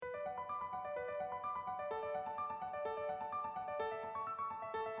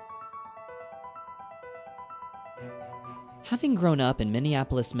Having grown up in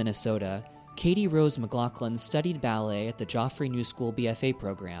Minneapolis, Minnesota, Katie Rose McLaughlin studied ballet at the Joffrey New School BFA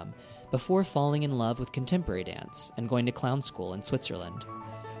program before falling in love with contemporary dance and going to clown school in Switzerland.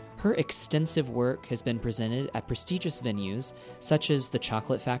 Her extensive work has been presented at prestigious venues such as the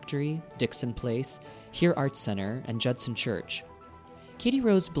Chocolate Factory, Dixon Place, Here Arts Center, and Judson Church. Katie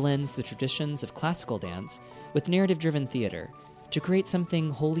Rose blends the traditions of classical dance with narrative-driven theater to create something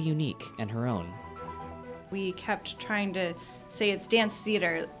wholly unique and her own. We kept trying to say it's dance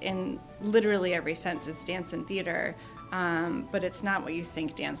theater in literally every sense. It's dance and theater, but it's not what you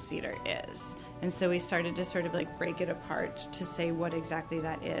think dance theater is. And so we started to sort of like break it apart to say what exactly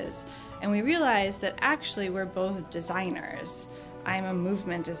that is. And we realized that actually we're both designers. I'm a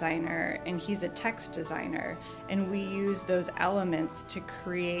movement designer and he's a text designer, and we use those elements to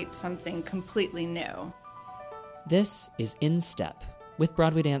create something completely new. This is In Step with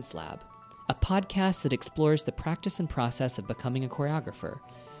Broadway Dance Lab, a podcast that explores the practice and process of becoming a choreographer.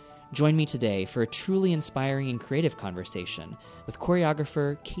 Join me today for a truly inspiring and creative conversation with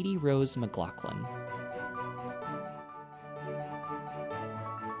choreographer Katie Rose McLaughlin.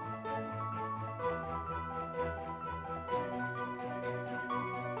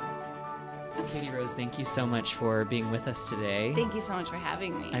 Katie Rose, thank you so much for being with us today. Thank you so much for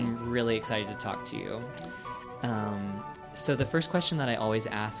having me. I'm really excited to talk to you. So the first question that I always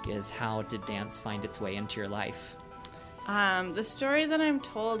ask is, how did dance find its way into your life? The story that I'm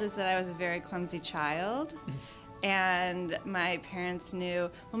told is that I was a very clumsy child, and my parents knew.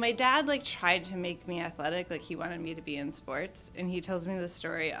 Well, my dad tried to make me athletic, he wanted me to be in sports, and he tells me the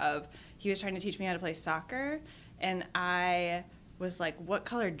story of he was trying to teach me how to play soccer, and I was like, what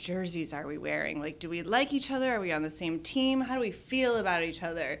color jerseys are we wearing? Do we like each other? Are we on the same team? How do we feel about each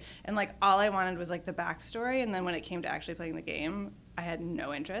other? And all I wanted was the backstory, and then when it came to actually playing the game, I had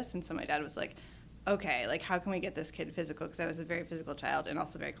no interest, and so my dad was like, okay, how can we get this kid physical? Because I was a very physical child and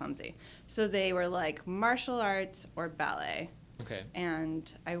also very clumsy. So they were martial arts or ballet. Okay.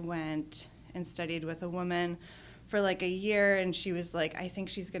 And I went and studied with a woman for a year, and she was like, I think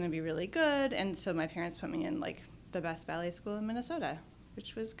she's going to be really good. And so my parents put me in the best ballet school in Minnesota,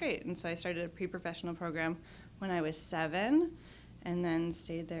 which was great. And so I started a pre-professional program when I was 7 and then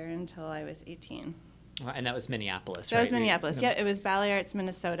stayed there until I was 18. And that was Minneapolis, right? That was Minneapolis, yeah. It was Ballet Arts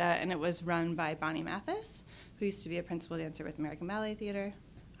Minnesota, and it was run by Bonnie Mathis, who used to be a principal dancer with American Ballet Theater,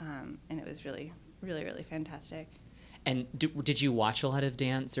 and it was really, really, really fantastic. And did you watch a lot of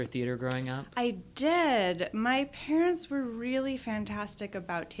dance or theater growing up? I did. My parents were really fantastic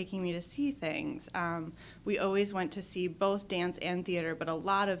about taking me to see things. We always went to see both dance and theater, but a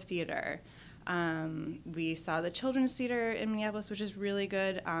lot of theater. We saw the Children's Theater in Minneapolis, which is really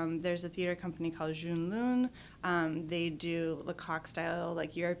good. There's a theater company called June Lune. They do Lecoq-style,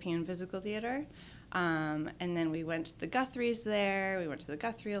 European physical theater. And then we went to the Guthries there. We went to the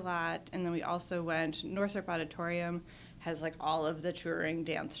Guthrie a lot. And then we also went, Northrop Auditorium has all of the touring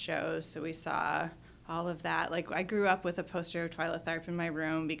dance shows, so we saw all of that. I grew up with a poster of Twyla Tharp in my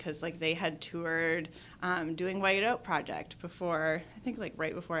room because they had toured doing White Oak Project before, I think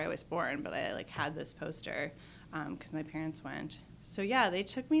right before I was born, but I had this poster because my parents went. So yeah, they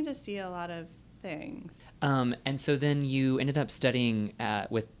took me to see a lot of things. And so then you ended up studying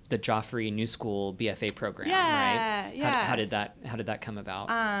with the Joffrey New School BFA program, right? Yeah. How did that come about?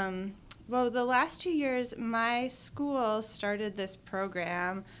 Well, the last 2 years, my school started this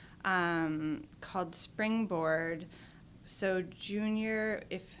program called Springboard. So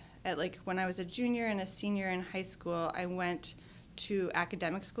when I was a junior and a senior in high school, I went to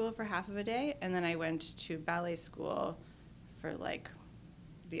academic school for half of a day, and then I went to ballet school for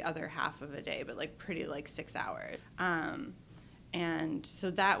the other half of a day, but pretty 6 hours. And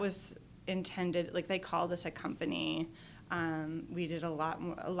so that was intended, they called us a company. We did a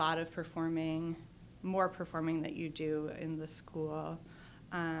lot of performing, more performing that you do in the school.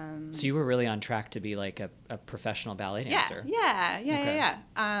 So you were really on track to be a professional ballet dancer. Yeah. Okay.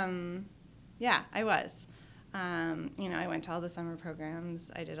 Yeah, I was. I went to all the summer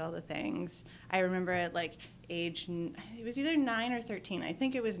programs. I did all the things. I remember at age, it was either 9 or 13. I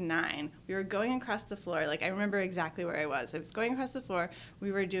think it was 9. We were going across the floor. I remember exactly where I was. I was going across the floor.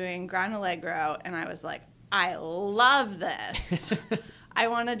 We were doing Gran Allegro, and I was like, I love this. I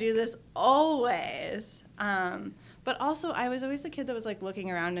want to do this always. But also, I was always the kid that was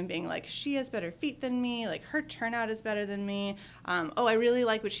looking around and being she has better feet than me. Her turnout is better than me. I really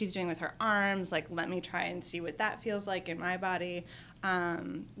like what she's doing with her arms. Let me try and see what that feels like in my body.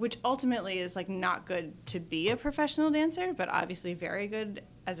 Which ultimately is not good to be a professional dancer, but obviously very good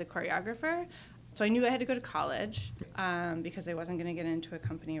as a choreographer. So I knew I had to go to college because I wasn't going to get into a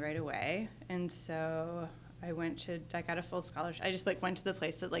company right away. And so I got a full scholarship. I just like went to the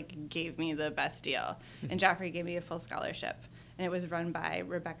place that like gave me the best deal, and Joffrey gave me a full scholarship, and it was run by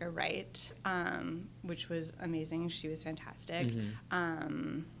Rebecca Wright, which was amazing. She was fantastic.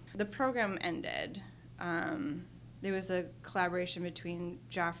 The program ended. There was a collaboration between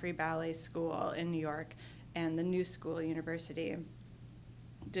Joffrey Ballet School in New York and the New School University.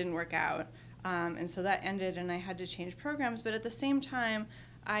 Didn't work out. And so that ended, and I had to change programs. But at the same time,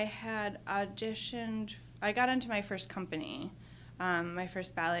 I had auditioned. I got into my first company, my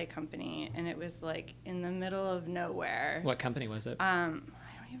first ballet company, and it was like in the middle of nowhere. What company was it? I don't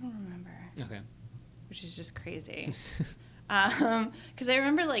even remember. Okay. Which is just crazy. Because I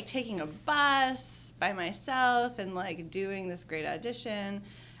remember like taking a bus by myself and like doing this great audition,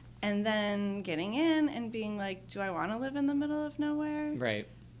 and then getting in and being like, do I want to live in the middle of nowhere? Right.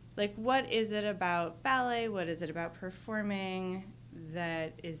 Like, what is it about ballet? What is it about performing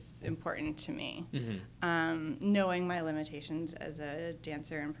that is important to me? Knowing my limitations as a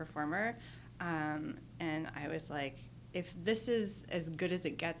dancer and performer. And I was like, if this is as good as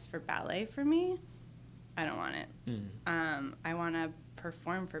it gets for ballet for me, I don't want it. I want to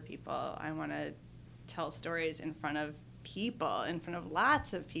perform for people. I want to tell stories in front of people, in front of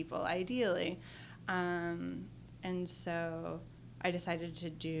lots of people, ideally. And so I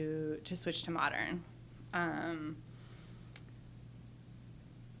decided to switch to modern.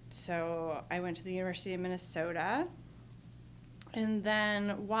 So I went to the University of Minnesota, and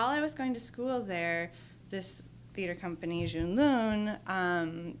then while I was going to school there, this theater company,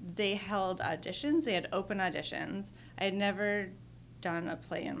 Junlun, they held auditions. They had open auditions. I had never done a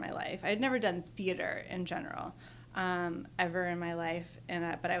play in my life. I had never done theater in general, ever in my life.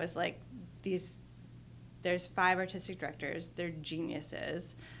 But I was like, there's 5 artistic directors. They're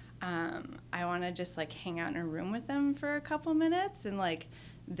geniuses. I want to just like hang out in a room with them for a couple minutes, and like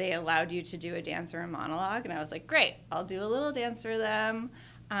they allowed you to do a dance or a monologue, and I was like, great, I'll do a little dance for them.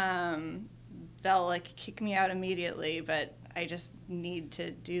 They'll like kick me out immediately, but I just need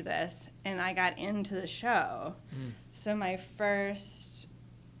to do this. And I got into the show. So my first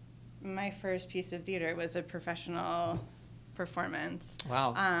piece of theater was a professional performance.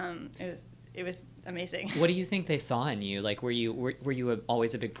 Wow. It was amazing. What do you think they saw in you? Like, were you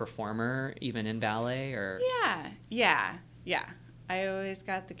always a big performer, even in ballet, or? Yeah. I always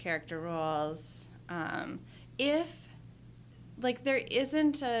got the character roles. Like, there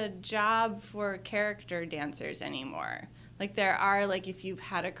isn't a job for character dancers anymore. Like, there are, like, if you've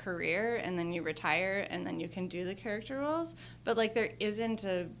had a career and then you retire and then you can do the character roles. But, like, there isn't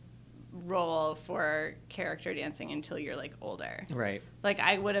a role for character dancing until you're, like, older. Right. Like,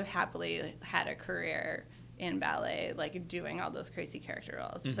 I would have happily had a career in ballet, like, doing all those crazy character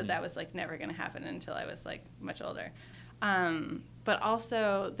roles. But that was, like, never going to happen until I was, like, much older. But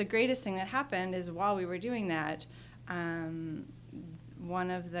also, the greatest thing that happened is while we were doing that,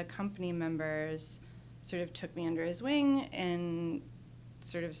 one of the company members sort of took me under his wing and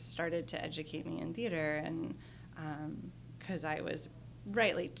sort of started to educate me in theater, and because I was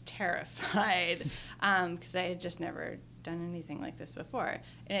rightly terrified because I had just never done anything like this before.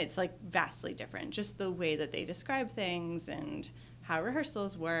 And it's like vastly different, just the way that they describe things and how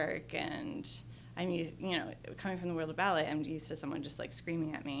rehearsals work. And I'm used, coming from the world of ballet, I'm used to someone just like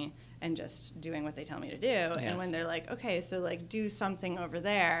screaming at me and just doing what they tell me to do. Yes. And when they're like, okay, so like do something over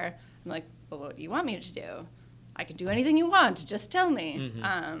there, I'm like, well, what do you want me to do? I can do anything you want, just tell me.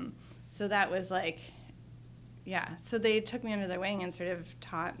 So that was like, yeah. So they took me under their wing and sort of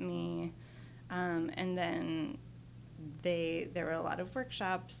taught me, and then there were a lot of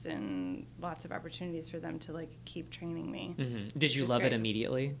workshops and lots of opportunities for them to like keep training me. Did you love it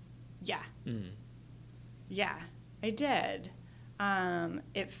immediately? Yeah. Yeah, I did.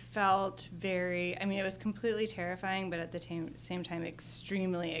 It felt it was completely terrifying, but at the same time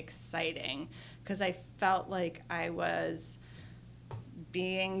extremely exciting, because I felt like I was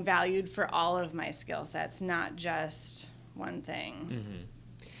being valued for all of my skill sets, not just one thing,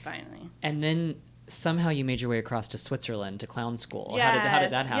 finally. And then somehow you made your way across to Switzerland to clown school. Yes, How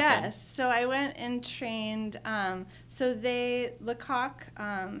did that happen? Yes, so I went and trained. Lecoq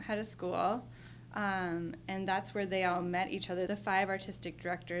had a school, and that's where they all met each other. The 5 artistic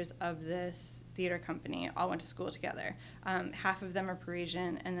directors of this theater company all went to school together. Half of them are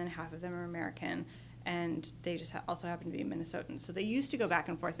Parisian, and then half of them are American, and they just also happen to be Minnesotans. So they used to go back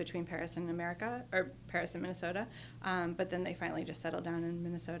and forth between Paris and Minnesota, but then they finally just settled down in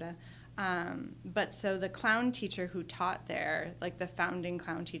Minnesota. But so the clown teacher who taught there, like the founding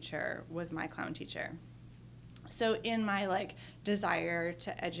clown teacher, was my clown teacher. So in my like desire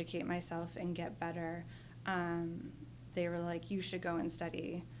to educate myself and get better, they were like, you should go and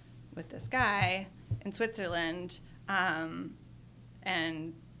study with this guy in Switzerland,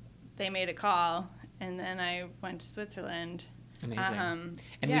 and they made a call, and then I went to Switzerland. Amazing.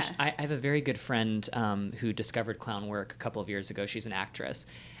 And yeah. I have a very good friend who discovered clown work a couple of years ago. She's an actress.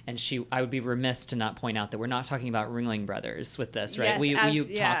 And I would be remiss to not point out that we're not talking about Ringling Brothers with this, right? Yes, will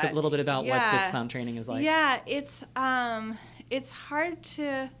you talk a little bit about what this clown training is like? Yeah, it's hard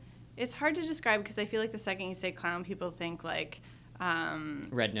to describe, because I feel like the second you say clown, people think like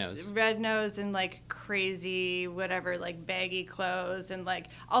red nose and like crazy whatever, like baggy clothes, and like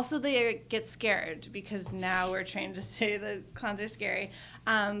also they get scared because now we're trained to say that clowns are scary,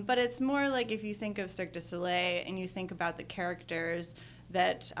 but it's more like if you think of Cirque du Soleil and you think about the characters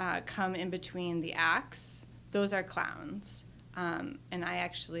that come in between the acts, those are clowns. And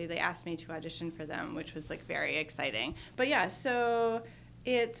they asked me to audition for them, which was like very exciting. But yeah, so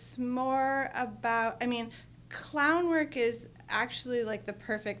it's more about, clown work is actually like the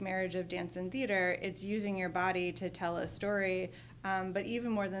perfect marriage of dance and theater. It's using your body to tell a story, but even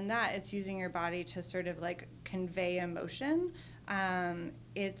more than that, it's using your body to sort of like convey emotion.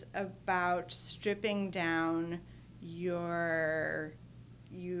 It's about stripping down your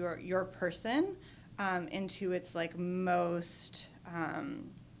person into its like most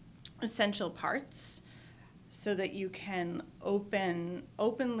essential parts, so that you can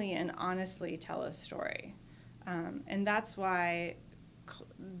openly and honestly tell a story. And that's why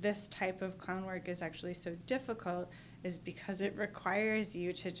this type of clown work is actually so difficult, is because it requires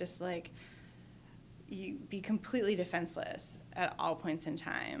you to just like you be completely defenseless at all points in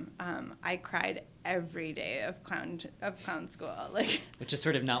time. I cried every day of clown school, like, which is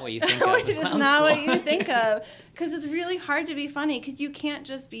sort of not what you think of. Which is not what you think of, because it's really hard to be funny, because you can't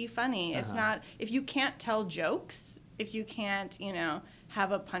just be funny. It's not, if you can't tell jokes, if you can't,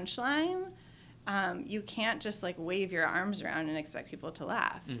 have a punchline, you can't just like wave your arms around and expect people to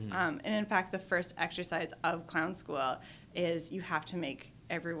laugh. Mm-hmm. And in fact, the first exercise of clown school is you have to make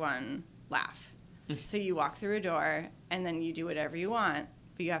everyone laugh. So you walk through a door, and then you do whatever you want,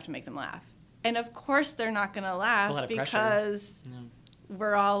 but you have to make them laugh. And of course they're not going to laugh, because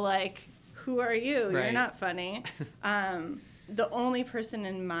we're all like, who are you? Right. You're not funny. The only person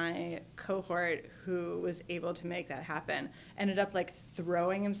in my cohort who was able to make that happen ended up like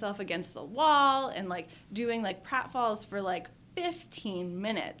throwing himself against the wall and like doing like pratfalls for like 15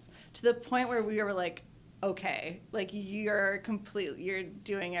 minutes, to the point where we were like, okay, like you're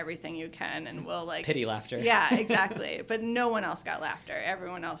doing everything you can, and we'll like pity laughter. Yeah, exactly. But no one else got laughter.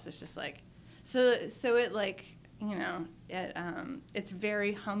 Everyone else was just like, so it like, it's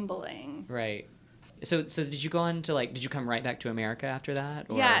very humbling. Right. So did you go on to did you come right back to America after that?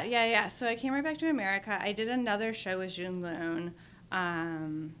 Or? Yeah. So I came right back to America. I did another show with June Loon,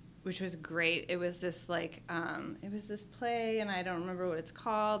 which was great. It was this it was this play, and I don't remember what it's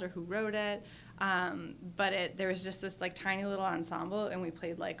called or who wrote it. But there was just this like tiny little ensemble, and we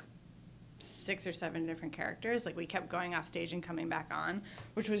played like 6 or 7 different characters. Like we kept going off stage and coming back on,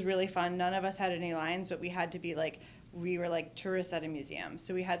 which was really fun. None of us had any lines, but we had to be like, we were like tourists at a museum.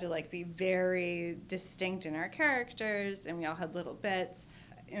 So we had to like be very distinct in our characters, and we all had little bits.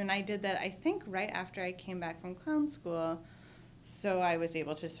 And I did that, I think, right after I came back from clown school. So I was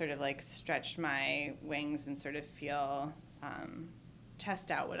able to sort of like stretch my wings and sort of feel,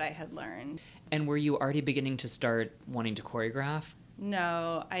 test out what I had learned. And were you already beginning to start wanting to choreograph?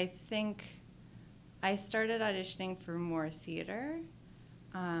 No, I think I started auditioning for more theater,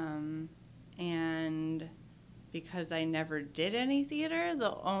 and because I never did any theater,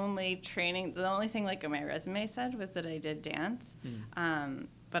 the only thing like on my resume said was that I did dance,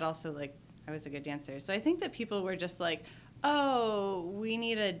 but also like I was a good dancer. So I think that people were just like, oh, we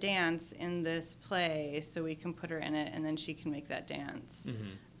need a dance in this play, so we can put her in it, and then she can make that dance.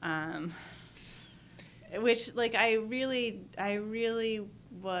 Mm-hmm. Which, like, I really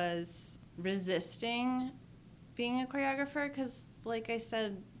was resisting being a choreographer, because, like I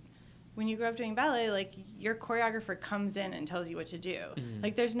said, when you grow up doing ballet, like, your choreographer comes in and tells you what to do. Mm-hmm.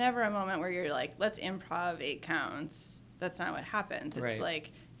 Like, there's never a moment where you're like, let's improv 8 counts. That's not what happens. It's right.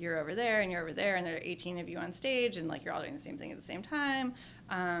 Like, you're over there, and you're over there, and there are 18 of you on stage, and, like, you're all doing the same thing at the same time.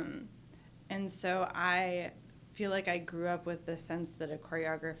 And so I feel like I grew up with the sense that a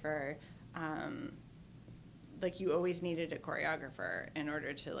choreographer, like, you always needed a choreographer in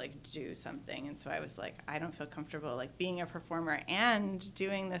order to, like, do something. And so I was like, I don't feel comfortable, like, being a performer and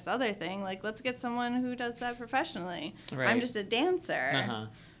doing this other thing. Like, let's get someone who does that professionally. Right. I'm just a dancer.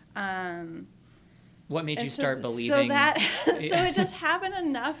 Uh-huh. What made you start believing? So it just happened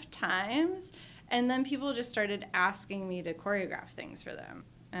enough times, and then people just started asking me to choreograph things for them.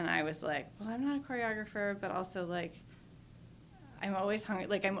 And I was like, well, I'm not a choreographer, but also, like, I'm always hungry.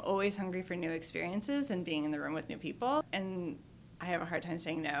 Like, I'm always hungry for new experiences and being in the room with new people. And I have a hard time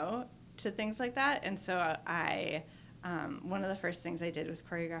saying no to things like that. And so one of the first things I did was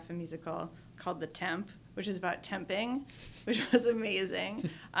choreograph a musical called The Temp, which is about temping, which was amazing.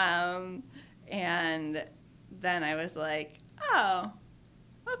 And then I was like, oh,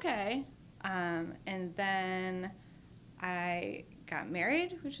 okay. And then I got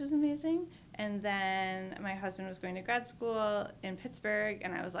married, which was amazing. And then my husband was going to grad school in Pittsburgh,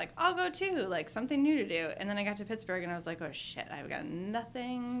 and I was like, I'll go too, like something new to do. And then I got to Pittsburgh, and I was like, oh shit, I've got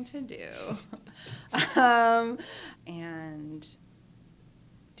nothing to do. And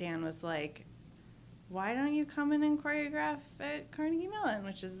Dan was like, why don't you come in and choreograph at Carnegie Mellon,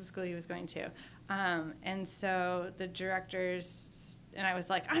 which is the school he was going to. And so the directors, and I was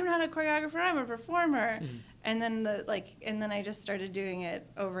like, I'm not a choreographer, I'm a performer. And then I just started doing it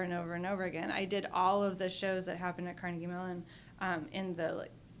over and over and over again. I did all of the shows that happened at Carnegie Mellon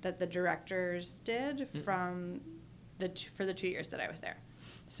that the directors did for the 2 years that I was there.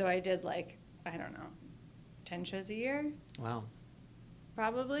 So I did 10 shows a year. Wow.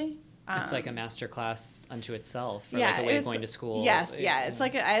 Probably. It's like a master class unto itself, or like a way of going to school. Yes, yeah. It's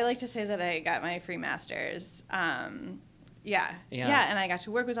like I like to say that I got my free master's. Yeah, and I got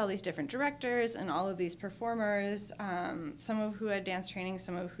to work with all these different directors and all of these performers, some of who had dance training,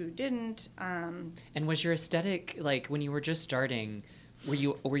 some of who didn't. And was your aesthetic, like when you were just starting, were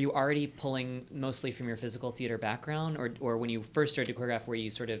you already pulling mostly from your physical theater background, or when you first started to choreograph, were you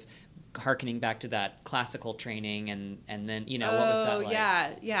sort of harkening back to that classical training, and then what was that like?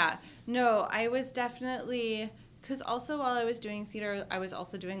 Yeah. No, I was definitely, because also while I was doing theater, I was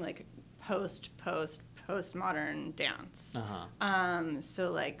also doing like postmodern dance.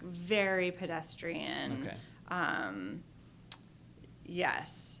 So like very pedestrian. Okay.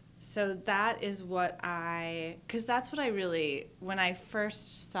 Yes. So that is because that's what I really, when I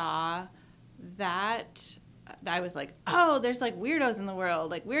first saw that, I was like, oh, there's like weirdos in the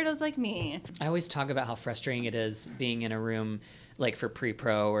world, like weirdos like me. I always talk about how frustrating it is being in a room like for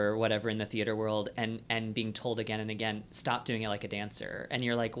pre-pro or whatever in the theater world and being told again and again, stop doing it like a dancer. And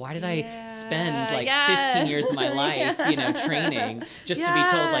you're like, why did I spend 15 years of my life, training just to be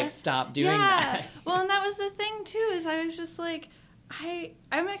told like, stop doing that? Well, and that was the thing too, is I was just like,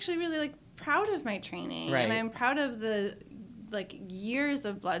 I'm actually really like proud of my training. Right. And I'm proud of the like years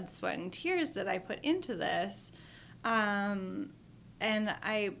of blood, sweat, and tears that I put into this.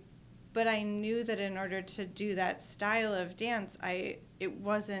 But I knew that in order to do that style of dance, I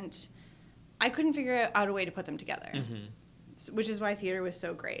couldn't figure out a way to put them together, which is why theater was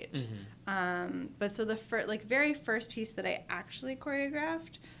so great. But so the very first piece that I actually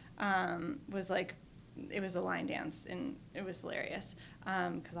choreographed was it was a line dance, and it was hilarious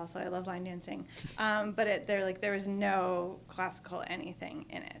because also I love line dancing. But there was no classical anything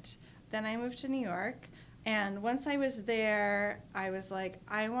in it. Then I moved to New York. And once I was there, I was like,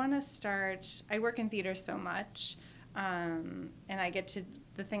 I want to start. I work in theater so much, and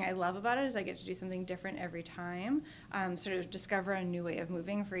the thing I love about it is I get to do something different every time, sort of discover a new way of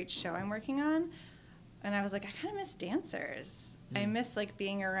moving for each show I'm working on. And I was like, I kind of miss dancers. I miss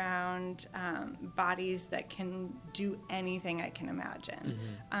being around bodies that can do anything I can imagine.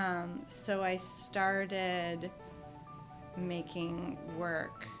 So I started making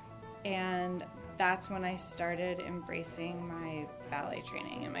work, and that's when I started embracing my ballet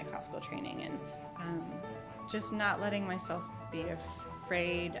training and my classical training, and just not letting myself be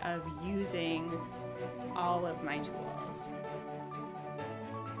afraid of using all of my tools.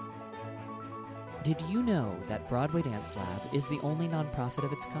 Did you know that Broadway Dance Lab is the only nonprofit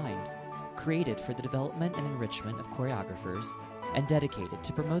of its kind, created for the development and enrichment of choreographers, and dedicated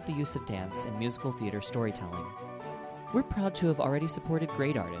to promote the use of dance in musical theater storytelling? We're proud to have already supported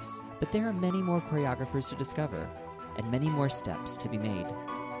great artists, but there are many more choreographers to discover, and many more steps to be made.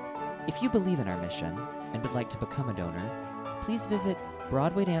 If you believe in our mission and would like to become a donor, please visit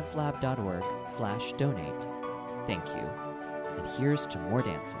broadwaydancelab.org/donate. Thank you. And here's to more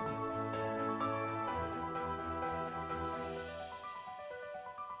dancing.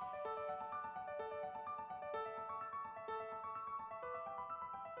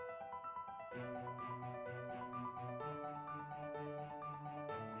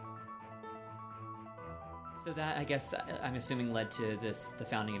 So that, I guess, I'm assuming led to the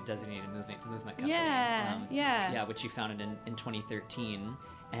founding of Designated Movement Company. Yeah. Which you founded in 2013,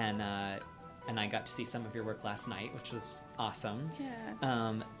 and I got to see some of your work last night, which was awesome.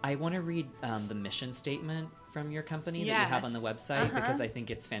 Yeah. I want to read the mission statement from your company that you have on the website because I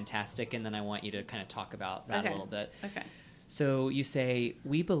think it's fantastic, and then I want you to kind of talk about that a little bit. Okay. So you say,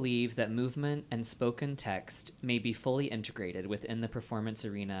 we believe that movement and spoken text may be fully integrated within the performance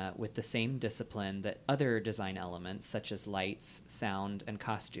arena with the same discipline that other design elements, such as lights, sound, and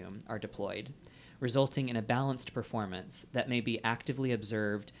costume, are deployed, resulting in a balanced performance that may be actively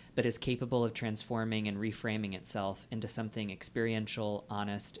observed but is capable of transforming and reframing itself into something experiential,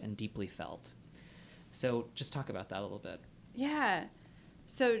 honest, and deeply felt. So just talk about that a little bit. Yeah.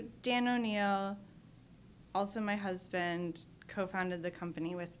 So Dan O'Neill, also my husband, co-founded the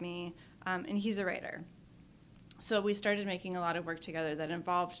company with me, and he's a writer. So we started making a lot of work together that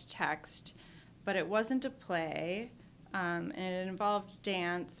involved text, but it wasn't a play, and it involved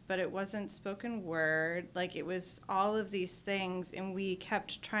dance, but it wasn't spoken word. Like, it was all of these things, and we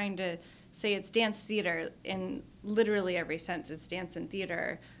kept trying to say it's dance theater in literally every sense. It's dance and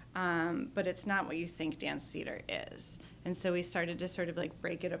theater, but it's not what you think dance theater is. And so we started to sort of like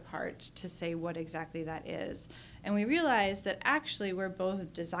break it apart to say what exactly that is. And we realized that actually we're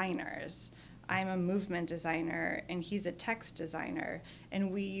both designers. I'm a movement designer and he's a text designer.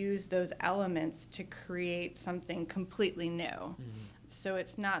 And we use those elements to create something completely new. Mm-hmm. So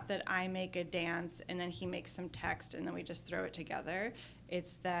it's not that I make a dance and then he makes some text and then we just throw it together.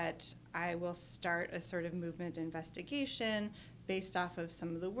 It's that I will start a sort of movement investigation based off of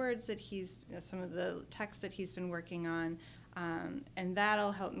some of the words that some of the text that he's been working on, and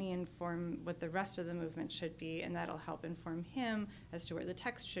that'll help me inform what the rest of the movement should be, and that'll help inform him as to where the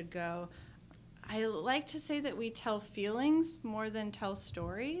text should go. I like to say that we tell feelings more than tell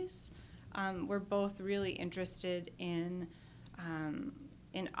stories. We're both really interested in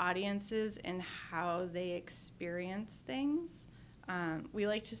audiences and how they experience things. We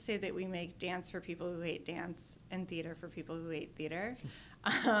like to say that we make dance for people who hate dance and theater for people who hate theater,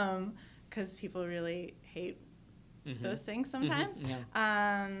 because people really hate those things sometimes.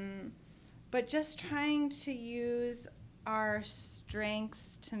 Yeah. But just trying to use our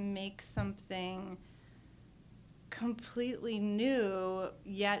strengths to make something completely new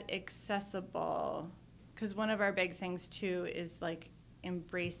yet accessible, because one of our big things too is like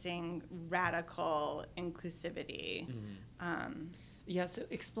embracing radical inclusivity. Yeah, so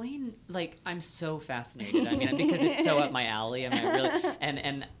explain, like, I'm so fascinated. I mean, because it's so up my alley. I mean, I really,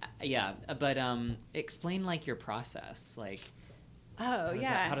 and yeah, but explain like your process, like. How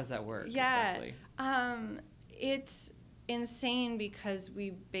does that work? Yeah. Exactly? It's insane because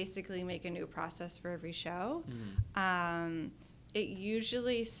we basically make a new process for every show. It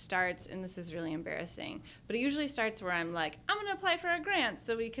usually starts, and this is really embarrassing, but it usually starts where I'm like, I'm going to apply for a grant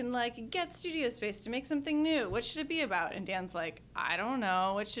so we can like get studio space to make something new. What should it be about? And Dan's like, I don't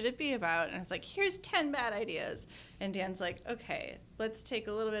know. What should it be about? And it's like, here's 10 bad ideas. And Dan's like, okay, let's take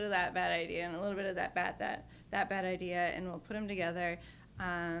a little bit of that bad idea and a little bit of that bad idea, and we'll put them together.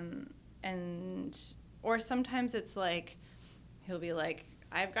 Or sometimes it's like, he'll be like,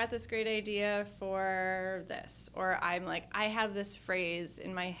 I've got this great idea for this. Or I'm like, I have this phrase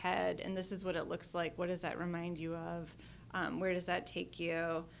in my head, and this is what it looks like. What does that remind you of? Where does that take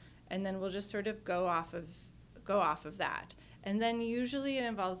you? And then we'll just sort of go off of that. And then usually it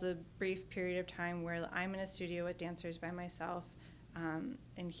involves a brief period of time where I'm in a studio with dancers by myself,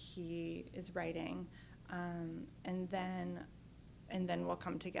 and he is writing. And then we'll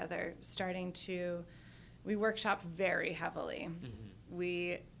come together, we workshop very heavily.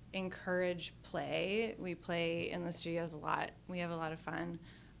 We encourage play. We play in the studios a lot. We have a lot of fun.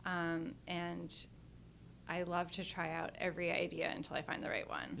 And I love to try out every idea until I find the right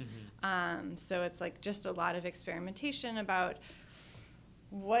one. So it's like just a lot of experimentation about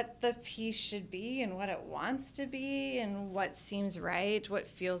what the piece should be and what it wants to be and what seems right, what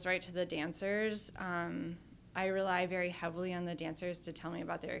feels right to the dancers. I rely very heavily on the dancers to tell me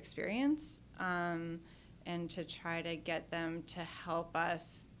about their experience. And to try to get them to help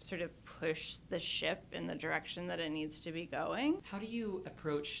us sort of push the ship in the direction that it needs to be going. How do you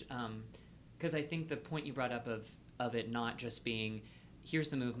approach, because I think the point you brought up of it not just being, here's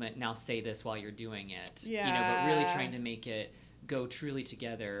the movement, now say this while you're doing it, but really trying to make it go truly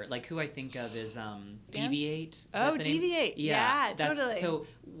together. Like, who I think of is Deviate. Deviate. Yeah, totally. So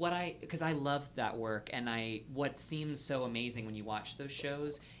because I love that work, and what seems so amazing when you watch those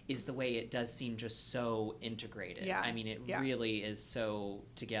shows is the way it does seem just so integrated. Yeah. I mean, it really is so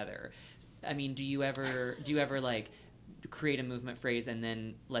together. I mean, do you ever like create a movement phrase and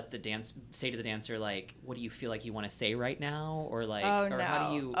then say to the dancer, like, what do you feel like you want to say right now? Or like, how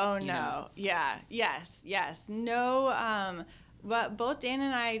do you, know? Yeah. Yes. No, but both Dan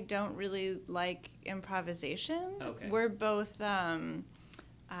and I don't really like improvisation. Okay. We're both,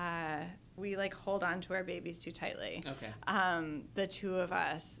 we like hold on to our babies too tightly. Okay. The two of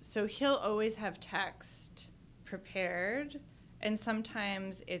us. So he'll always have text prepared, and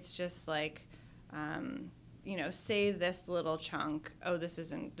sometimes it's just like, say this little chunk. Oh, this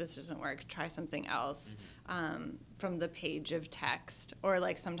doesn't work. Try something else from the page of text. Or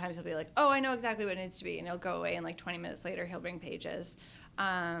like sometimes he'll be like, oh, I know exactly what it needs to be, and he'll go away, and like 20 minutes later he'll bring pages.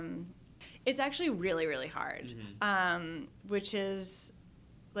 It's actually really, really hard, which is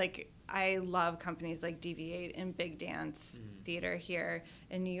like, I love companies like DV8 and Big Dance Theater here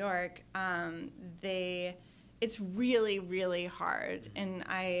in New York. It's really, really hard, and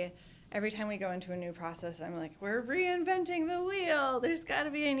every time we go into a new process, I'm like, we're reinventing the wheel. There's got to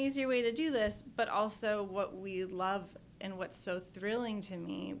be an easier way to do this. But also what we love and what's so thrilling to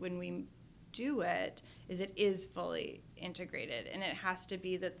me when we do it is fully integrated, and it has to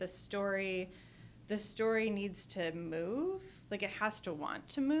be that the story needs to move. Like, it has to want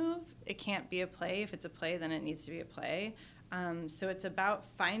to move. It can't be a play. If it's a play, then it needs to be a play. So it's about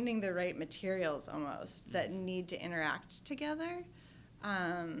finding the right materials almost that need to interact together.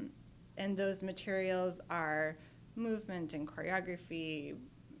 And those materials are movement and choreography,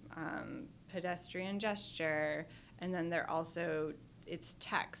 pedestrian gesture, and then it's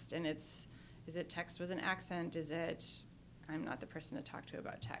text, and is it text with an accent? I'm not the person to talk to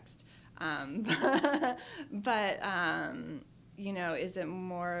about text. Is it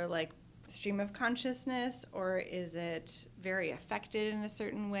more like stream of consciousness, or is it very affected in a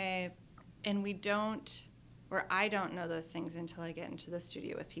certain way? And I don't know those things until I get into the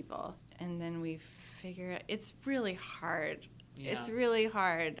studio with people. And then we figure it. It's really hard. Yeah. It's really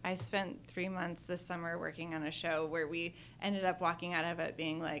hard. I spent 3 months this summer working on a show where we ended up walking out of it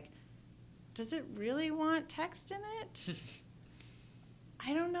being like, does it really want text in it?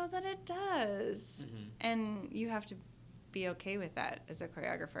 I don't know that it does. And you have to be okay with that as a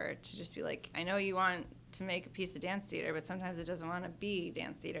choreographer, to just be like, I know you want to make a piece of dance theater, but sometimes it doesn't want to be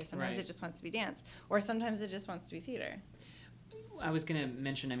dance theater. Sometimes it just wants to be dance, or sometimes it just wants to be theater. I was going to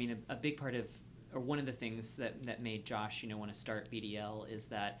mention, a big part of, or one of the things that made Josh, want to start BDL is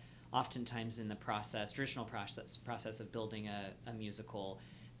that oftentimes in the traditional process of building a musical,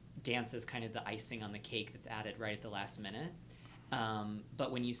 dance is kind of the icing on the cake that's added right at the last minute.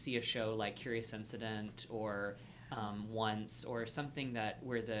 But when you see a show like Curious Incident or Once, or something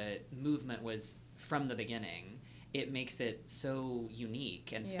where the movement was from the beginning, it makes it so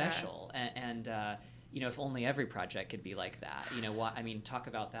unique and special. And if only every project could be like that. Talk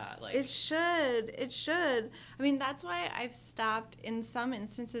about that. Like, it should. That's why I've stopped. In some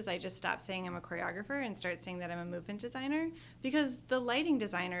instances, I just stopped saying I'm a choreographer and start saying that I'm a movement designer, because the lighting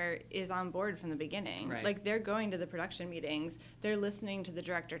designer is on board from the beginning. Right. Like, they're going to the production meetings, they're listening to the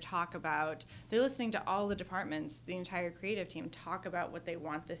director they're listening to all the departments, the entire creative team talk about what they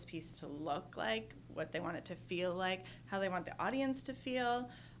want this piece to look like, what they want it to feel like, how they want the audience to feel.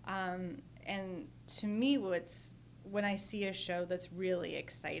 And to me, when I see a show that's really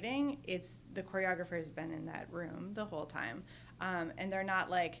exciting, it's the choreographer has been in that room the whole time. And they're not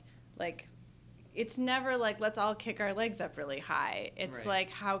like, it's never like, let's all kick our legs up really high. It's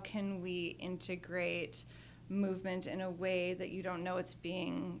like, how can we integrate movement in a way that you don't know it's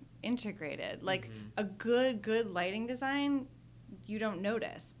being integrated? Like, a good lighting design, you don't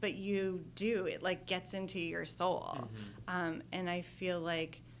notice, but you do. It like gets into your soul. And I feel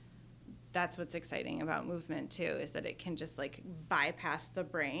like that's what's exciting about movement too, is that it can just like bypass the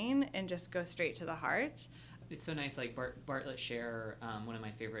brain and just go straight to the heart. It's so nice. Like Bartlett Sher, one of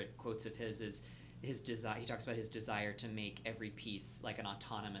my favorite quotes of his is his desire. He talks about his desire to make every piece like an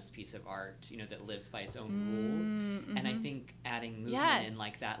autonomous piece of art, that lives by its own rules. And I think adding movement in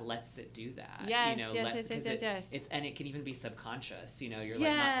like that lets it do that. Yes. It's, and it can even be subconscious. You're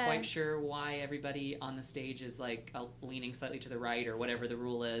like not quite sure why everybody on the stage is like leaning slightly to the right or whatever the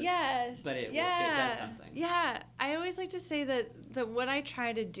rule is. Yes. But it does something. Yeah. I always like to say that what I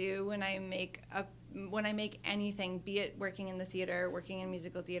try to do when I make anything, be it working in the theater, working in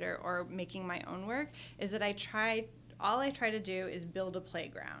musical theater, or making my own work, is that all I try to do is build a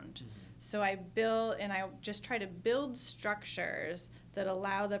playground. So I just try to build structures that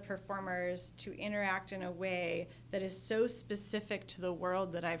allow the performers to interact in a way that is so specific to the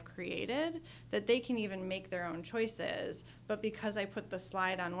world that I've created that they can even make their own choices. But because I put the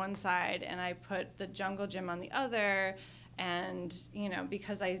slide on one side and I put the jungle gym on the other, and,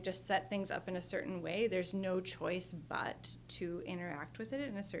 because I just set things up in a certain way, there's no choice but to interact with it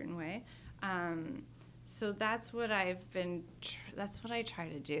in a certain way. So that's what that's what I try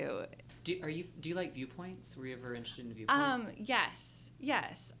to do. Do you like viewpoints? Were you ever interested in viewpoints? Yes.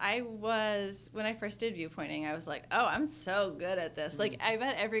 Yes, I was, when I first did viewpointing, I was like, oh, I'm so good at this. Like, I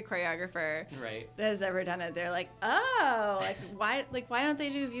bet every choreographer that has ever done it, they're like, oh, why don't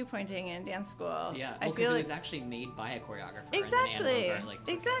they do viewpointing in dance school? Yeah, well, because it was actually made by a choreographer. Exactly, and then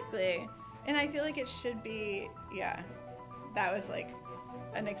exactly. And I feel like it should be, that was like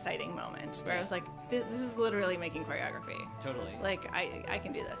an exciting moment where I was like, this is literally making choreography. Totally. Like, I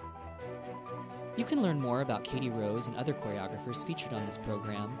can do this. You can learn more about Katie Rose and other choreographers featured on this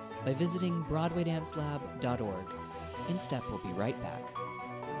program by visiting BroadwayDanceLab.org. InStep will be right back.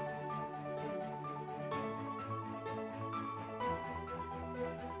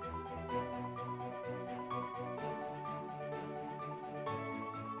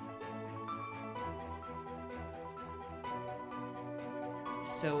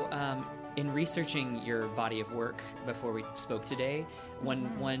 So, in researching your body of work before we spoke today,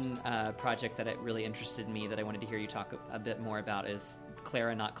 one project that it really interested me that I wanted to hear you talk a bit more about is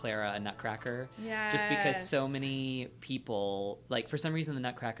Clara Not Clara, a Nutcracker. Yes. Just because so many people, like, for some reason the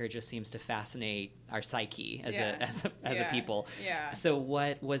Nutcracker just seems to fascinate our psyche as a people. Yeah. So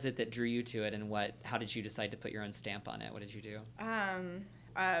what was it that drew you to it, and how did you decide to put your own stamp on it? What did you do?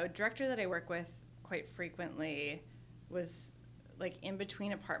 A director that I work with quite frequently was like in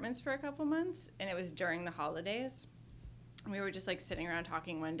between apartments for a couple months, and it was during the holidays. We were just like sitting around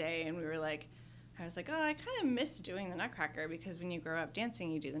talking one day, and I was like, oh, I kind of miss doing the Nutcracker, because when you grow up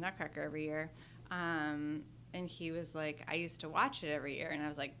dancing, you do the Nutcracker every year. And he was like, I used to watch it every year. And I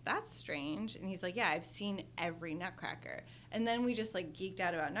was like, that's strange. And he's like, yeah, I've seen every Nutcracker. And then we just like geeked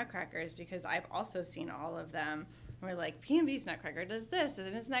out about Nutcrackers, because I've also seen all of them. We're like, P&B's Nutcracker does this, and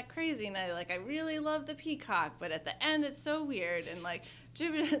isn't that crazy? And I really love the peacock, but at the end it's so weird, and like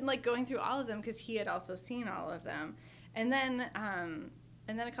going through all of them, because he had also seen all of them. And then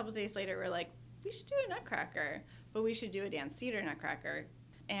a couple days later, we're like, we should do a Nutcracker, but we should do a dance theater Nutcracker.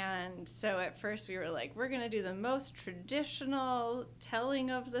 And so at first we were like, we're going to do the most traditional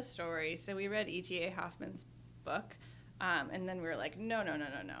telling of the story. So we read E.T.A. Hoffman's book, and then we were like, no.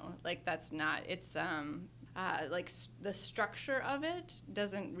 Like, that's not, it's, the structure of it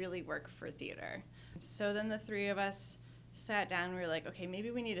doesn't really work for theater. So then the three of us sat down, and we were like, okay,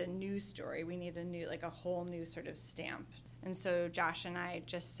 maybe we need a new story. We need a whole new sort of stamp. And so Josh and I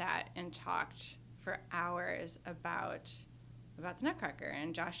just sat and talked for hours about the Nutcracker.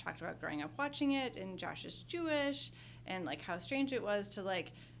 And Josh talked about growing up watching it, and Josh is Jewish, and like how strange it was to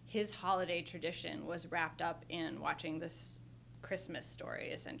like his holiday tradition was wrapped up in watching this Christmas story,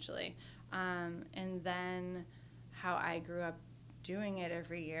 essentially. And then how I grew up doing it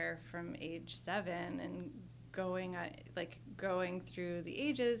every year from age 7 and going through the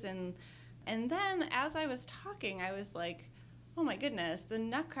ages. And then as I was talking, I was like, oh my goodness, the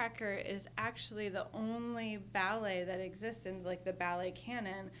Nutcracker is actually the only ballet that exists in like the ballet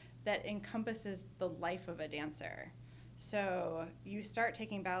canon that encompasses the life of a dancer. So you start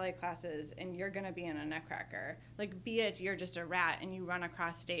taking ballet classes and you're going to be in a Nutcracker. Like, be it you're just a rat and you run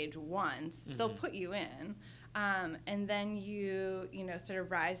across stage once, they'll put you in. And then you sort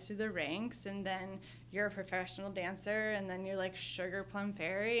of rise through the ranks, and then you're a professional dancer, and then you're like Sugar Plum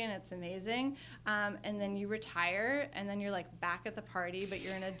Fairy, and it's amazing. And then you retire, and then you're like back at the party, but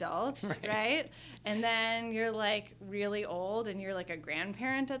you're an adult, right? And then you're like really old, and you're like a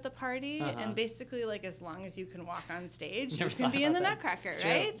grandparent at the party. And basically, like, as long as you can walk on stage, you can be in the Nutcracker,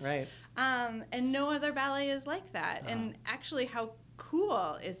 right? Right. And no other ballet is like that. And actually, how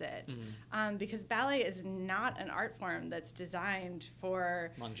cool is it? Because ballet is not an art form that's designed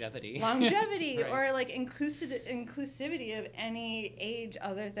for longevity right. Or like inclusivity of any age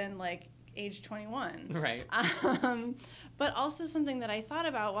other than like age 21, right? But also something that I thought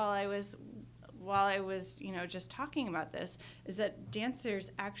about while I was just talking about this is that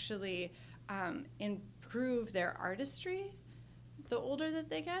dancers actually improve their artistry the older that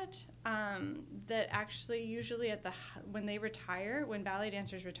they get. That actually usually when ballet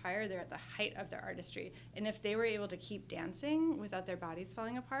dancers retire, they're at the height of their artistry. And if they were able to keep dancing without their bodies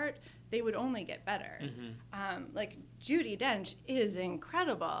falling apart, they would only get better. Like Judi Dench is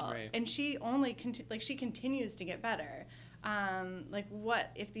incredible, and she only she continues to get better. Like,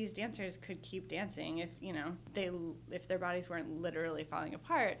 what if these dancers could keep dancing if their bodies weren't literally falling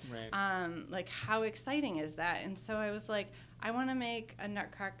apart? Right. Like, how exciting is that? And so I was like, I want to make a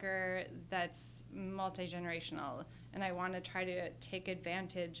Nutcracker that's multi-generational, and I want to try to take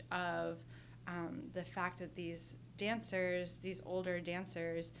advantage of the fact that these older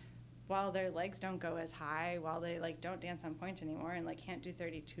dancers, while their legs don't go as high, while they like don't dance on point anymore and like can't do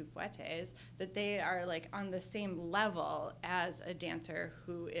 32 fouettes, that they are like on the same level as a dancer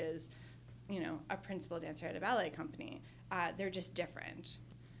who is, a principal dancer at a ballet company. they're just different.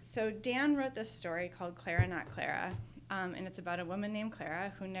 So Dan wrote this story called Clara Not Clara, and it's about a woman named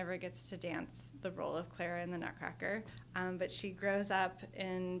Clara who never gets to dance the role of Clara in the Nutcracker, but she grows up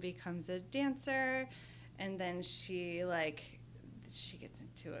and becomes a dancer, and then she gets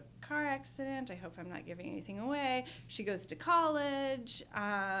into a car accident. I hope I'm not giving anything away. She goes to college.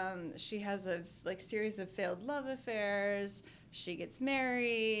 She has a series of failed love affairs. She gets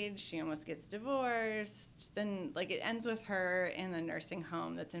married. She almost gets divorced. Then it ends with her in a nursing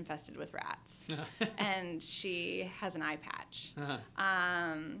home that's infested with rats, and she has an eye patch.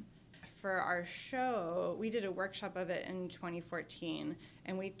 For our show, we did a workshop of it in 2014,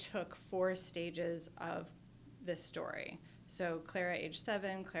 and we took 4 stages of this story. So Clara age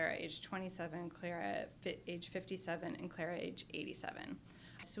 7, Clara age 27, Clara age 57, and Clara age 87.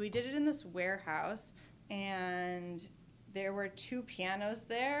 So we did it in this warehouse, and there were 2 pianos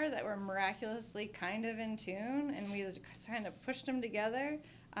there that were miraculously kind of in tune, and we kind of pushed them together.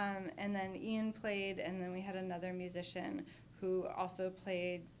 And then Ian played, and then we had another musician who also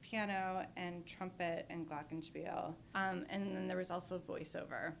played piano and trumpet and glockenspiel. And then there was also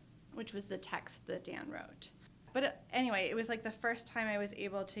voiceover, which was the text that Dan wrote. But anyway, it was the first time I was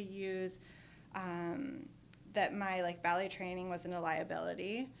able to use that my ballet training wasn't a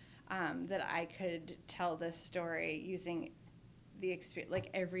liability, that I could tell this story using the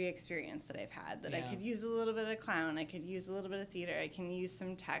every experience that I've had, that I could use a little bit of clown, I could use a little bit of theater, I can use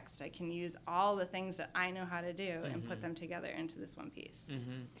some text, I can use all the things that I know how to do and put them together into this one piece.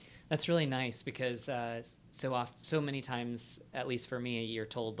 That's really nice because so many times, at least for me, you're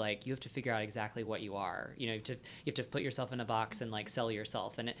told you have to figure out exactly what you are. You have to put yourself in a box and sell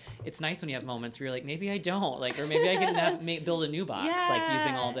yourself. And it's nice when you have moments where you're maybe I don't, or maybe I can build a new box,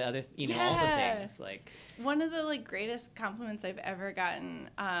 using all the other, all the things. One of the greatest compliments I've ever gotten,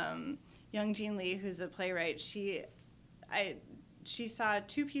 Young Jean Lee, who's a playwright, she saw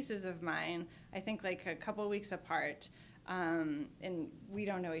 2 pieces of mine, I think a couple weeks apart. And we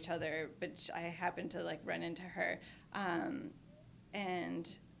don't know each other, but I happened to run into her, and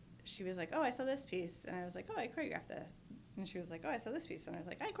she was like, "Oh, I saw this piece," and I was like, "Oh, I choreographed that," and she was like, "Oh, I saw this piece," and I was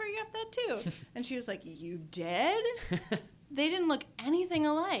like, "I choreographed that too," and she was like, "You did?" They didn't look anything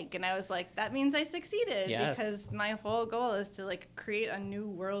alike, and I was like, "That means I succeeded," because my whole goal is to create a new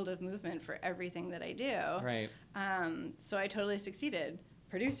world of movement for everything that I do. Right. So I totally succeeded.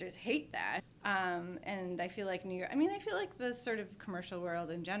 Producers hate that, and I feel like New York. I mean, I feel like the sort of commercial world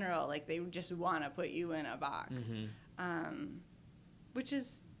in general, they just want to put you in a box, which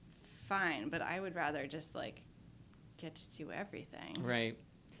is fine. But I would rather just get to do everything. Right.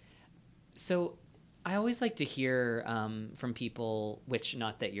 So, I always like to hear from people, which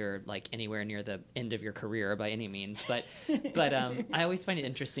not that you're anywhere near the end of your career by any means, but I always find it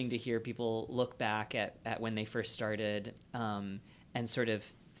interesting to hear people look back at when they first started. And sort of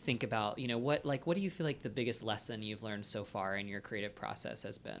think about, what do you feel the biggest lesson you've learned so far in your creative process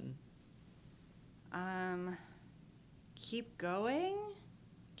has been? Keep going.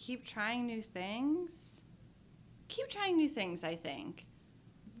 Keep trying new things. Keep trying new things, I think.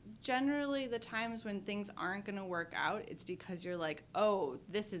 Generally, the times when things aren't going to work out, it's because you're oh,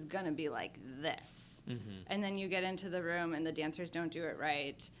 this is going to be like this. And then you get into the room and the dancers don't do it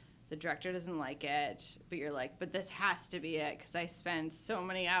right. The director doesn't like it, but you're but this has to be it because I spend so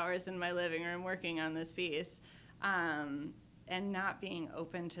many hours in my living room working on this piece. And not being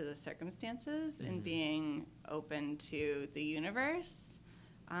open to the circumstances and being open to the universe.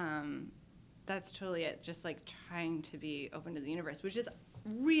 That's totally it. Just trying to be open to the universe, which is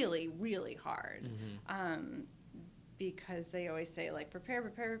really, really hard. Because they always say,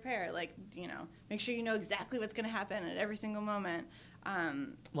 prepare, make sure you know exactly what's going to happen at every single moment.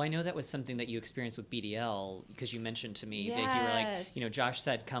 Well, I know that was something that you experienced with BDL because you mentioned to me that you were Josh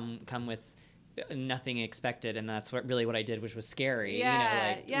said, come with nothing expected, and that's what I did, which was scary.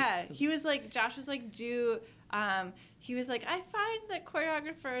 He was Josh was he was I find that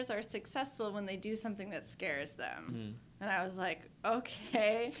choreographers are successful when they do something that scares them. And I was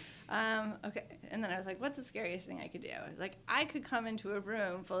okay. Okay. And then I was what's the scariest thing I could do? I was I could come into a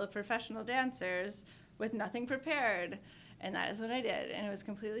room full of professional dancers with nothing prepared. And that is what I did. And it was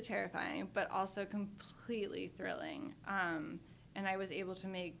completely terrifying, but also completely thrilling. And I was able to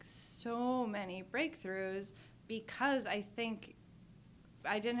make so many breakthroughs because I think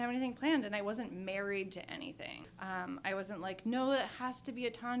I didn't have anything planned and I wasn't married to anything. I wasn't no, it has to be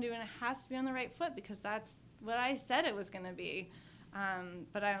a tendu and it has to be on the right foot because that's what I said it was going to be.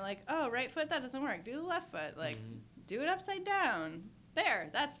 But I'm oh, right foot, that doesn't work. Do the left foot. Do it upside down. There,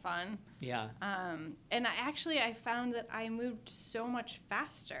 that's fun. Yeah. And I found that I moved so much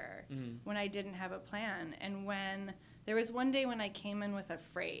faster when I didn't have a plan. And when There was one day when I came in with a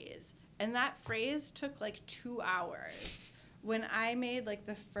phrase, and that phrase took like 2 hours. When I made like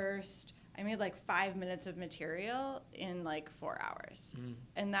I made like 5 minutes of material in like 4 hours.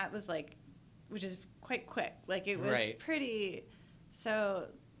 And that was like, which is quite quick. Like it was pretty, so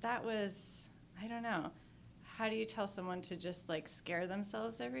that was, I don't know. How do you tell someone to just like scare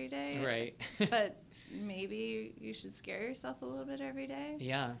themselves every day? Right. But maybe you should scare yourself a little bit every day.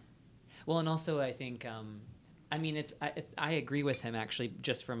 Yeah. Well, and also I think, I mean, I agree with him actually,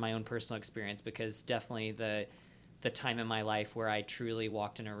 just from my own personal experience, because definitely the time in my life where I truly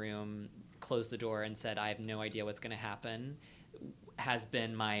walked in a room, closed the door, and said, I have no idea what's going to happen, has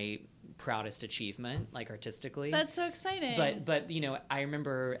been my proudest achievement, like artistically. That's so exciting. But you know, I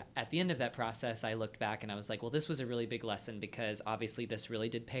remember at the end of that process, I looked back and I was like, well, this was a really big lesson, because obviously this really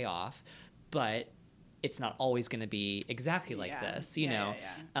did pay off, but it's not always going to be exactly like this, you know?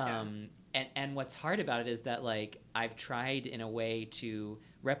 And what's hard about it is that, like, I've tried in a way to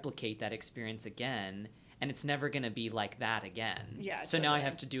replicate that experience again, and it's never going to be like that again. Yeah. So now I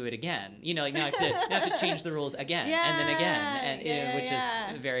have to do it again. You know, like now I have to change the rules again and then again, and which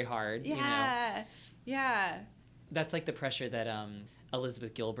is very hard. Yeah. You know? Yeah. That's like the pressure that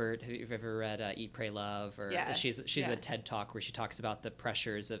Elizabeth Gilbert, who you've ever read Eat, Pray, Love, or she's a TED Talk where she talks about the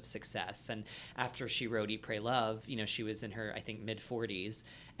pressures of success. And after she wrote Eat, Pray, Love, you know, she was in her, I think, mid-40s,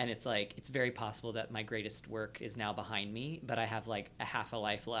 and it's like, it's very possible that my greatest work is now behind me, but I have like a half a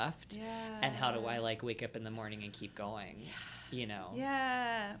life left. Yeah. And how do I like wake up in the morning and keep going? You know?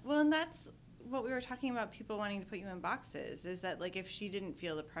 Yeah. Well, and that's what we were talking about, people wanting to put you in boxes, is that like if she didn't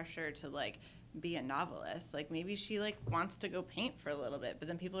feel the pressure to like be a novelist, like maybe she like wants to go paint for a little bit, but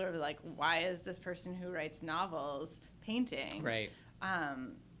then people are like, why is this person who writes novels painting? Right.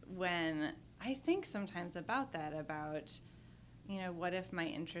 When I think sometimes about that, about, you know, what if my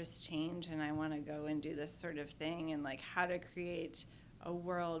interests change and I want to go and do this sort of thing, and like how to create a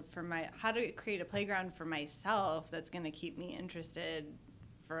world how to create a playground for myself that's going to keep me interested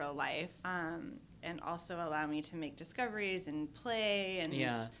for a life, and also allow me to make discoveries and play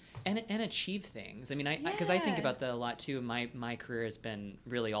and achieve things. I mean, because I think about that a lot too. My career has been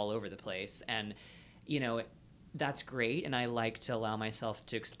really all over the place, and you know, that's great, and I like to allow myself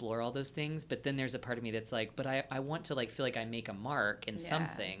to explore all those things. But then there's a part of me that's like, but I want to like feel like I make a mark in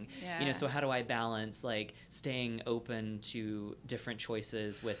something. You know, so how do I balance like staying open to different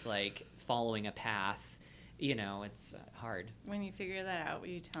choices with like following a path? You know, it's hard. When you figure that out, will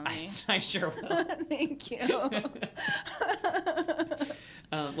you tell me? I sure will. Thank you.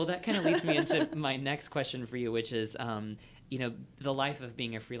 Well, that kind of leads me into my next question for you, which is, you know, the life of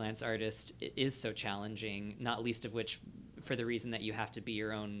being a freelance artist is so challenging, not least of which for the reason that you have to be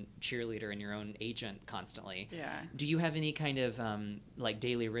your own cheerleader and your own agent constantly. Yeah. Do you have any kind of like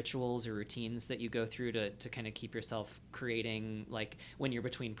daily rituals or routines that you go through to kind of keep yourself creating, like when you're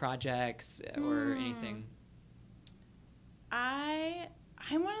between projects or anything?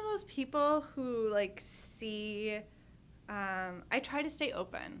 I'm one of those people who like see, I try to stay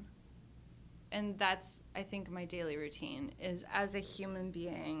open, and that's, I think, my daily routine is, as a human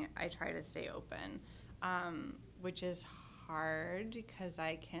being, I try to stay open, which is hard because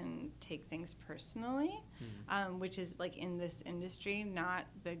I can take things personally, which is like in this industry not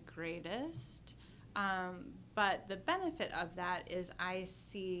the greatest, but the benefit of that is I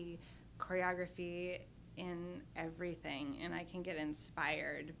see choreography in everything, and I can get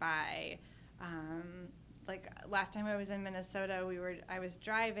inspired by, like last time I was in Minnesota, I was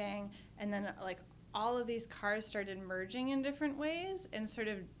driving, and then like all of these cars started merging in different ways and sort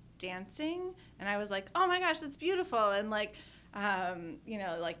of dancing, and I was like, oh my gosh, that's beautiful, and like, you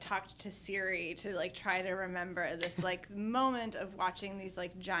know, like talked to Siri to like try to remember this like moment of watching these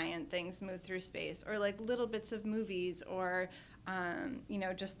like giant things move through space, or like little bits of movies, or you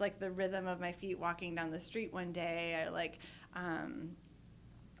know, just like the rhythm of my feet walking down the street one day.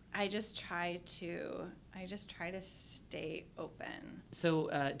 I just try to stay open. So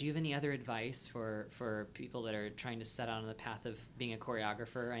do you have any other advice for people that are trying to set out on the path of being a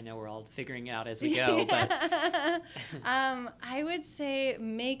choreographer? I know we're all figuring it out as we go, but I would say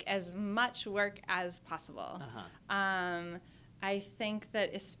make as much work as possible. I think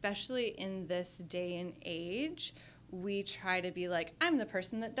that especially in this day and age, we try to be like, I'm the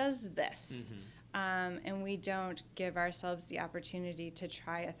person that does this. And we don't give ourselves the opportunity to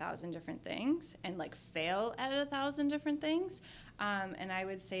try 1,000 different things and like fail at 1,000 different things. And I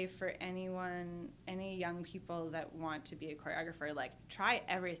would say for any young people that want to be a choreographer, like try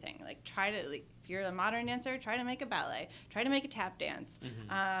everything. Like if you're a modern dancer, try to make a ballet, try to make a tap dance,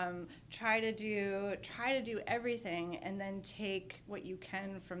 try to do everything, and then take what you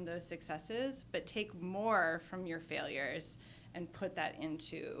can from those successes, but take more from your failures and put that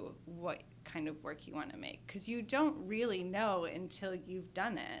into what kind of work you want to make. Because you don't really know until you've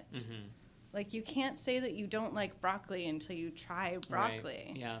done it. Mm-hmm. Like, you can't say that you don't like broccoli until you try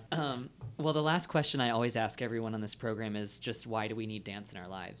broccoli. Right. Yeah. Well, the last question I always ask everyone on this program is just, why do we need dance in our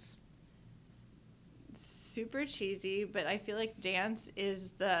lives? Super cheesy, but I feel like dance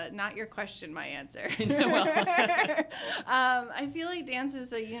is not your question, my answer. I feel like dance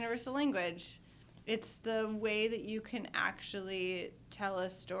is a universal language. It's the way that you can actually tell a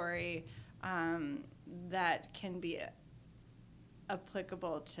story that can be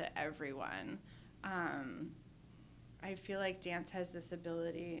applicable to everyone. I feel like dance has this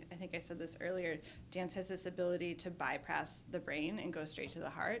ability, I think I said this earlier, dance has this ability to bypass the brain and go straight to the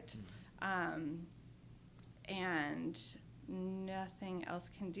heart. And nothing else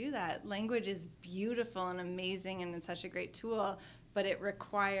can do that. Language is beautiful and amazing, and it's such a great tool, but it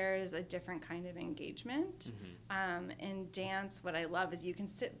requires a different kind of engagement. In dance, what I love is you can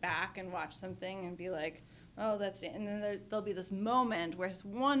sit back and watch something and be like, oh, that's it. And then there'll be this moment where it's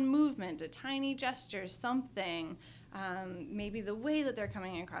one movement, a tiny gesture, something, maybe the way that they're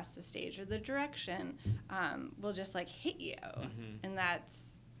coming across the stage or the direction will just like hit you. And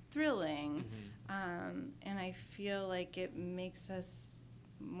that's thrilling. And I feel like it makes us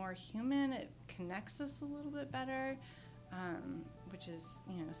more human. It connects us a little bit better, which is,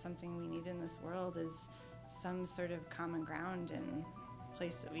 something we need in this world, is some sort of common ground and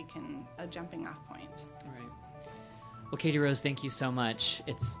place that we can, a jumping off point. All right. Well, Katie Rose, thank you so much.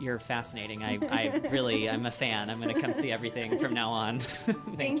 You're fascinating. I'm a fan. I'm going to come see everything from now on.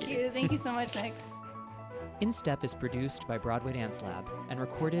 Thank you. Thank you so much, Nick. In Step is produced by Broadway Dance Lab and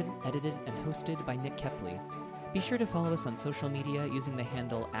recorded, edited, and hosted by Nick Kepley. Be sure to follow us on social media using the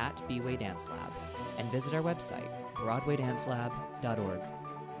handle @BWayDanceLab and visit our website, BroadwayDanceLab.org.